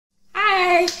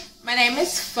name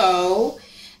is Fo,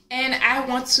 and I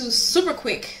want to super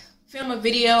quick film a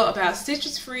video about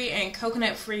citrus-free and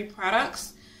coconut-free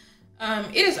products.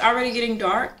 It is already getting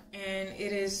dark, and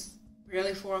it is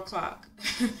barely 4 o'clock.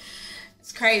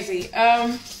 It's crazy.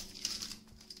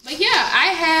 But yeah,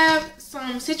 I have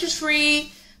some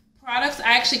citrus-free products.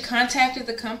 I actually contacted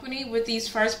the company with these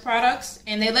first products,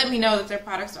 and they let me know that their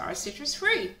products are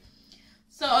citrus-free.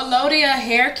 So Alodia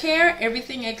Hair Care,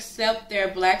 everything except their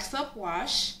Black Soap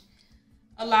Wash.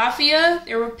 Alafia,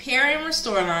 their Repair and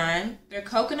Restore line. Their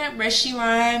Coconut Rescue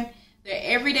line. Their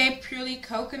Everyday Purely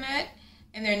Coconut.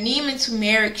 And their Neem and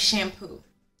Turmeric Shampoo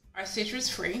are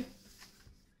citrus-free.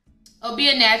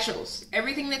 Obia Naturals,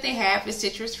 everything that they have is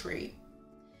citrus-free.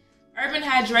 Urban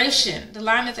Hydration, the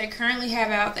line that they currently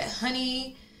have out, that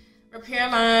Honey Repair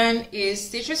line, is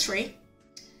citrus-free.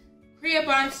 Kriya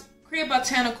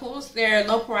Botanicals, their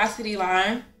low porosity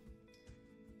line.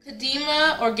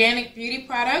 Kadima Organic Beauty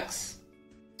Products.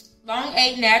 Long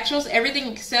 8 Naturals,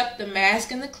 everything except the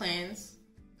mask and the cleanse.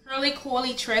 Curly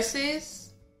Coily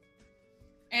Tresses.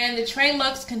 And the Trey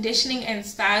Lux Conditioning and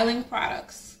Styling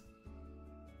Products.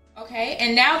 Okay,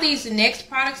 and now these next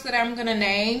products that I'm going to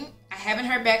name, I haven't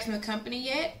heard back from the company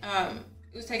yet.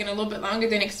 It was taking a little bit longer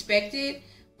than expected,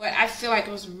 but I feel like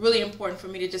it was really important for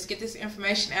me to just get this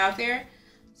information out there.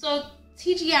 So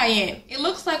TGIN, it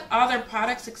looks like all their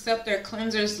products except their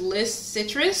cleansers list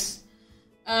citrus.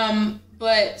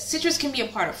 But citrus can be a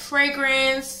part of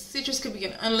fragrance. Citrus could be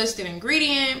an unlisted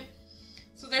ingredient.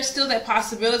 So there's still that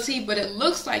possibility, but it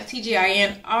looks like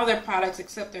TGIN, all their products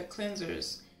except their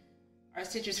cleansers are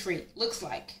citrus-free. Looks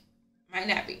like. Might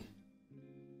not be.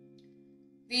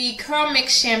 The Curl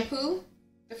Mix Shampoo,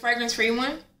 the fragrance-free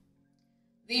one.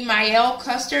 The Miel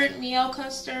Custard. You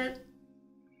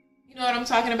know what I'm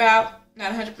talking about.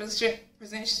 Not 100%.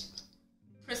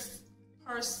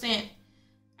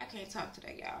 I can't talk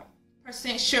today, y'all.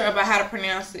 Percent sure about how to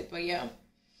pronounce it, but yeah.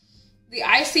 The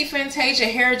Icy Fantasia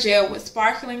Hair Gel with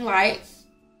Sparkling Lights.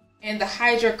 And the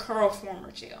Hydra Curl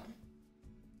Former Gel.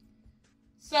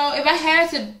 So if I had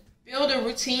to build a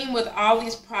routine with all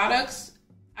these products,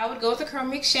 I would go with the Curl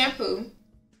Mix Shampoo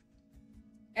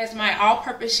as my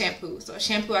all-purpose shampoo. So a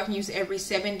shampoo I can use every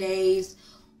 7 days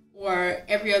or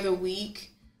every other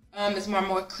week. It's my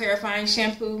more clarifying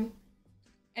shampoo.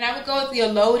 And I would go with the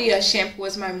Alodia shampoo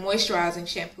as my moisturizing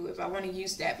shampoo if I want to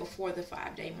use that before the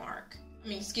 5-day mark.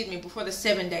 Before the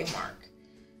 7-day mark.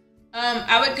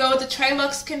 I would go with the Trey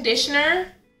Lux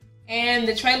conditioner and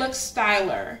the Trey Lux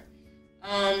styler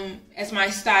as my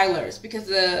stylers, because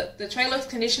the Trey Lux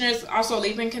conditioner is also a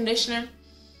leave-in conditioner.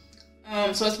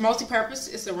 So it's multi-purpose.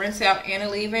 It's a rinse out and a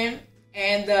leave-in.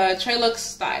 And the Trey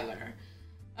Lux styler.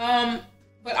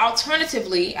 But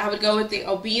alternatively, I would go with the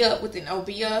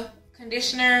Obia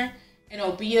conditioner, an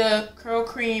Obia curl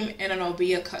cream, and an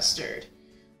Obia custard.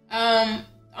 The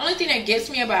only thing that gets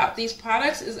me about these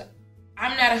products is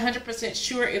I'm not 100%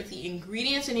 sure if the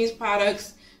ingredients in these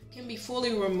products can be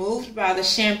fully removed by the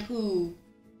shampoo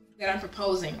that I'm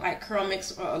proposing, like Curl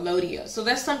Mix or Alodia. So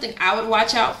that's something I would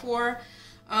watch out for,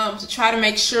 to try to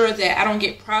make sure that I don't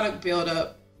get product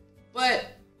buildup. But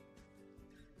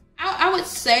I would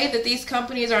say that these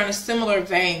companies are in a similar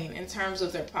vein in terms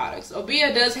of their products.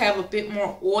 Obia does have a bit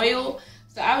more oil,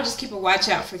 so I would just keep a watch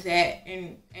out for that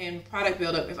and product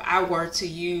buildup if I were to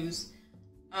use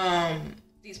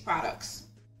these products.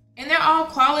 And they're all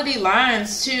quality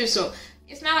lines too, so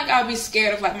it's not like I would be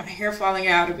scared of like my hair falling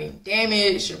out or being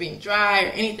damaged or being dry or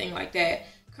anything like that.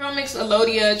 Curl Mix,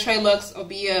 Alodia, Trey Lux,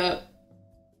 Obia,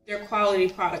 they're quality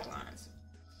product lines.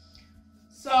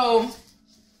 So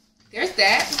there's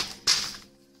that.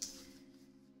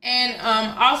 And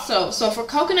also, so for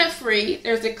coconut free,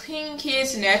 there's the Clean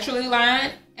Kids Naturally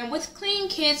line. And with Clean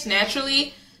Kids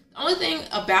Naturally, the only thing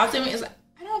about them is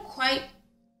I don't quite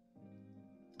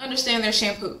understand their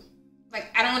shampoo.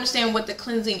 Like, I don't understand what the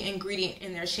cleansing ingredient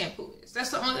in their shampoo is. That's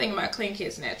the only thing about Clean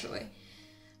Kids Naturally.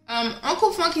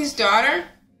 Uncle Funky's Daughter,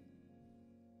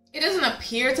 it doesn't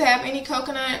appear to have any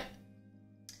coconut.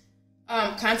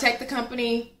 Contact the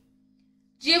company.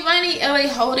 Giovanni LA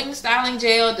Holding Styling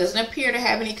Gel doesn't appear to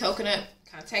have any coconut.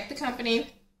 Contact the company.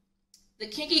 The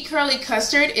Kinky Curly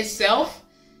Custard itself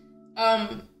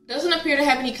doesn't appear to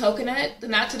have any coconut. The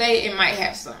Not Today, it might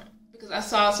have some, because I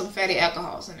saw some fatty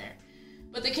alcohols in there.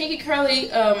 But the Kinky Curly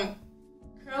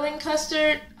Curling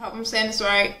Custard, hope I'm saying this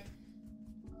right,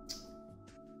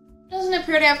 doesn't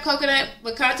appear to have coconut,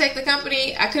 but contact the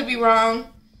company. I could be wrong.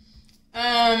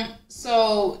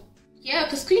 So yeah,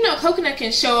 because you know, coconut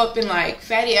can show up in like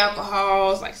fatty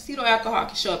alcohols, like cetyl alcohol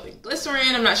can show up in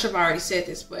glycerin. I'm not sure if I already said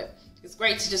this, but it's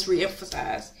great to just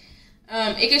re-emphasize.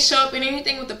 It can show up in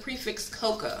anything with the prefix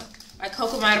coca. like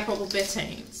cocamide or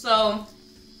propylbutane. So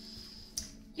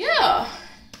yeah,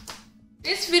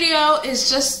 this video is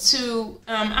just to,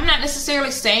 I'm not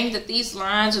necessarily saying that these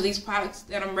lines or these products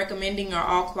that I'm recommending are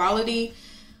all quality.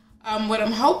 What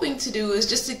I'm hoping to do is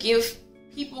just to give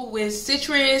people with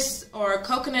citrus or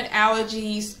coconut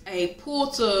allergies a pool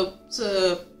to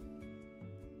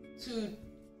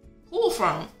pull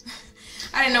from.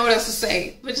 I didn't know what else to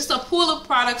say, but just a pool of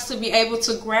products to be able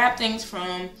to grab things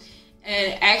from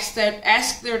and ask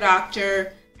their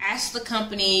doctor, ask the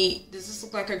company, does this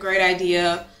look like a great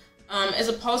idea? As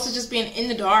opposed to just being in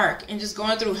the dark and just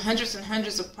going through hundreds and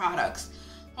hundreds of products.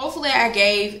 Hopefully I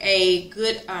gave a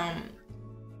good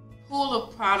pool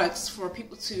of products for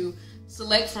people to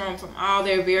select from all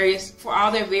their various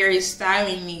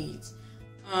styling needs.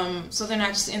 So they're not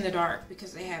just in the dark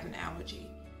because they have an allergy.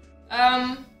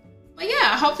 But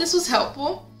yeah, I hope this was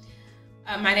helpful.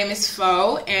 My name is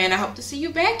Fo, and I hope to see you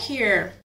back here.